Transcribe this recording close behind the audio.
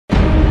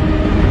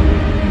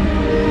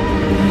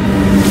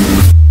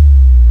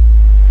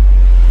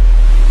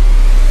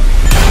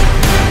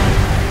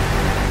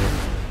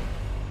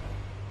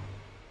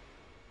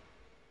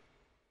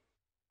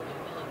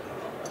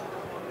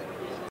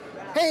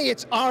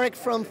It's Arik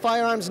from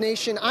Firearms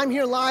Nation. I'm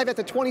here live at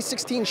the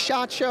 2016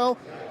 SHOT Show.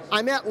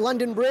 I'm at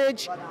London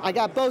Bridge. I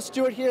got Bo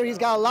Stewart here. He's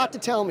got a lot to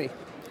tell me.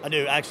 I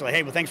do, actually.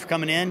 Hey, well, thanks for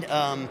coming in.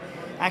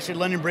 Actually,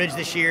 London Bridge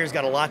this year has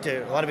got a lot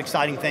of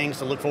exciting things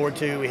to look forward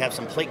to. We have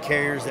some plate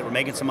carriers that we're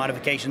making some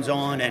modifications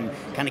on and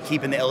kind of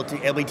keeping the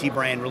LBT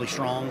brand really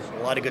strong.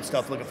 A lot of good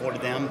stuff, looking forward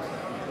to them.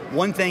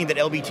 One thing that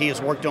LBT has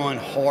worked on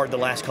hard the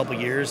last couple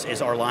of years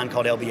is our line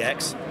called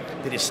LBX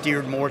that is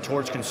steered more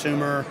towards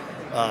consumer,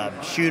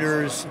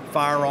 shooters,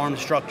 firearm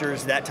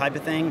instructors, that type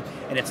of thing.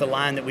 And it's a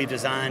line that we've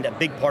designed. A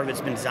big part of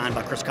it's been designed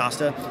by Chris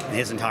Costa and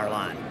his entire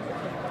line.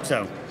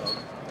 So,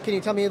 can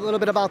you tell me a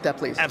little bit about that,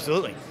 please?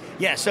 Absolutely.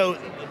 Yeah, so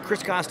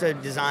Chris Costa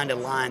designed a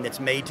line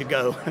that's made to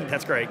go.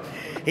 That's great.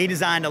 He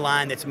designed a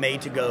line that's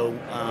made to go.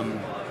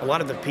 A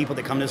lot of the people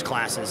that come to his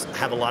classes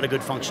have a lot of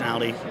good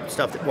functionality,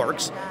 stuff that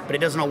works, but it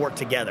doesn't all work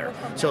together.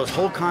 So his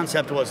whole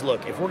concept was,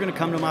 look, if we're going to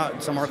come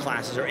to some of our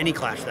classes, or any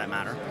class for that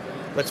matter,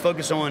 let's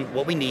focus on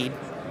what we need,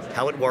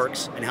 how it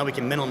works, and how we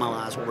can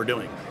minimize what we're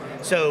doing.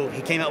 So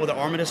he came out with an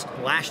Armistice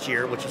last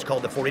year, which was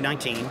called the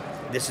 4019.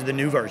 This is the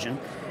new version.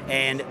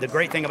 And the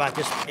great thing about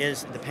this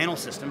is the panel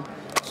system.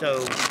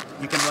 So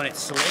you can run it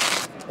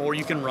slick, or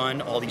you can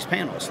run all these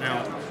panels.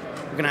 Now,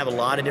 we're going to have a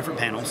lot of different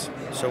panels.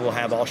 So we'll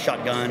have all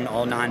shotgun,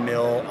 all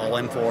 9mm, all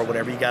M4,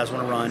 whatever you guys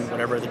want to run,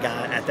 whatever the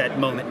guy at that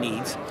moment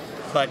needs.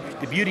 But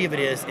the beauty of it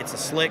is it's a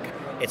slick,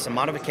 it's some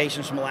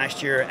modifications from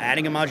last year,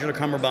 adding a modular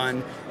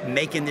cummerbund,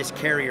 making this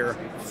carrier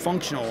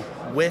functional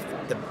with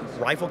the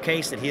rifle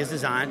case that he has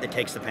designed that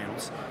takes the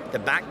panels, the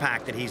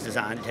backpack that he's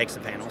designed that takes the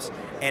panels,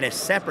 and a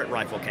separate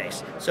rifle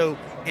case. So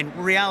in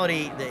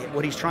reality,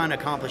 what he's trying to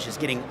accomplish is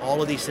getting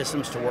all of these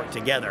systems to work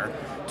together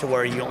to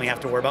where you only have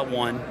to worry about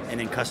one and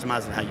then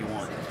customize it how you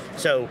want.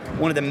 So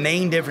one of the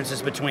main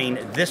differences between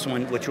this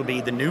one, which will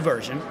be the new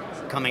version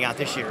coming out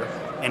this year,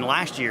 and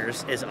last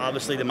year's is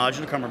obviously the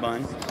modular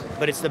cummerbund,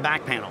 but it's the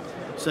back panel.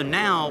 So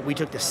now we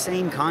took the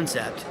same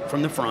concept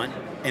from the front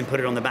and put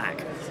it on the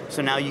back.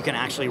 So now you can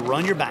actually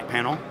run your back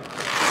panel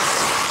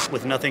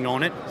with nothing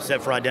on it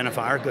except for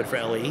identifier, good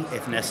for LE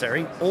if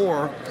necessary,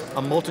 or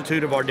a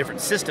multitude of our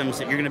different systems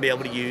that you're going to be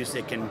able to use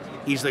that can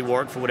easily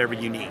work for whatever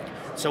you need.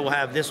 So we'll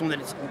have this one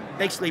that's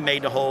basically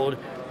made to hold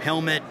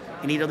helmet,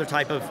 any other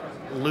type of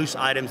loose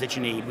items that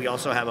you need. We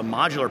also have a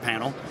modular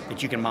panel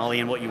that you can molly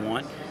in what you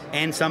want,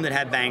 and some that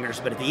have bangers.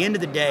 But at the end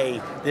of the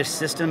day, this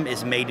system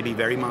is made to be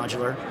very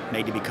modular,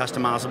 made to be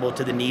customizable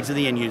to the needs of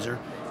the end user.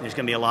 There's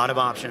going to be a lot of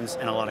options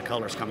and a lot of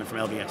colors coming from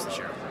LBX this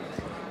year.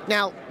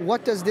 Now,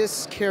 what does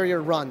this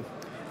carrier run?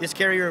 This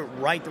carrier,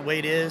 right the way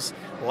it is,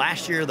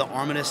 last year the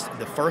Armistice,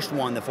 the first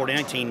one, the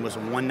 4019, was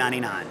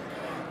 $199.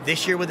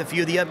 This year with a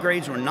few of the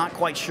upgrades, we're not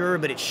quite sure,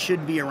 but it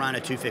should be around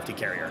a $250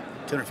 carrier,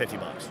 $250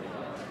 bucks.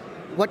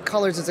 What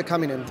colors is it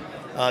coming in?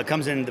 It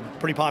comes in the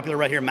pretty popular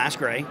right here, Mass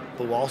Gray,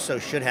 but we also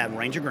should have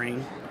Ranger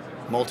Green,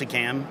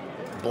 Multicam,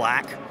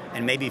 Black,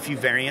 and maybe a few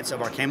variants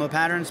of our camo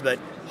patterns, but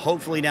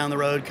hopefully down the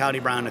road, Coyote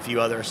Brown and a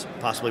few others,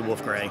 possibly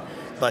Wolf Gray.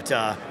 But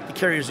the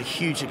carrier is a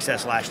huge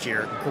success last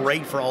year.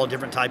 Great for all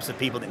different types of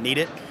people that need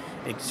it.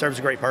 It serves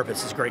a great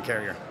purpose. It's a great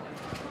carrier.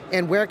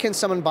 And where can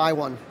someone buy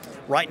one?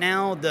 Right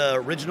now, the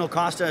original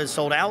Costa is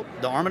sold out,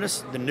 the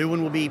Armistice. The new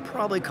one will be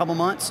probably a couple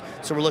months.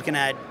 So we're looking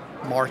at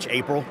March,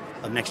 April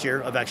of next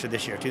year, of actually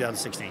this year,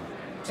 2016.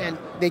 So. And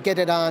they get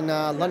it on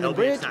London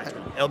Bridge?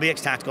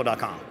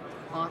 LBXtactical.com.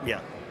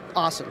 Yeah.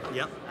 Awesome.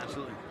 Yep,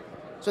 absolutely.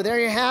 So there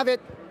you have it.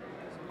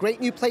 Great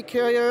new plate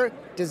carrier,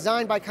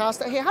 designed by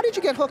Costa. Hey, how did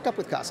you get hooked up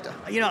with Costa?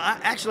 You know,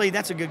 actually,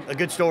 that's a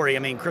good story. I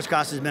mean, Chris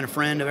Costa has been a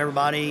friend of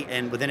everybody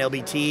and within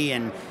LBT,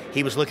 and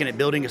he was looking at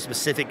building a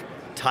specific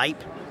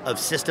type of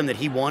system that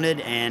he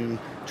wanted and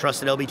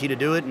trusted LBT to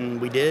do it,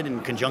 and we did in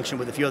conjunction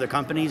with a few other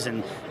companies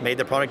and made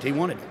the product he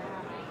wanted.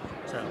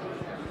 So,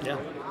 yeah.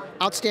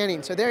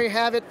 Outstanding. So there you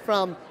have it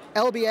from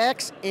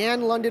LBX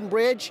and London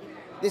Bridge.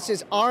 This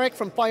is Arik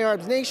from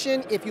Firearms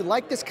Nation. If you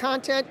like this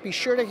content, be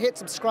sure to hit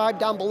subscribe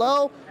down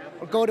below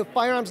or go to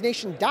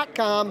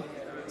firearmsnation.com,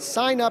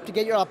 sign up to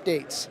get your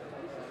updates.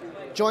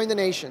 Join the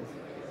nation.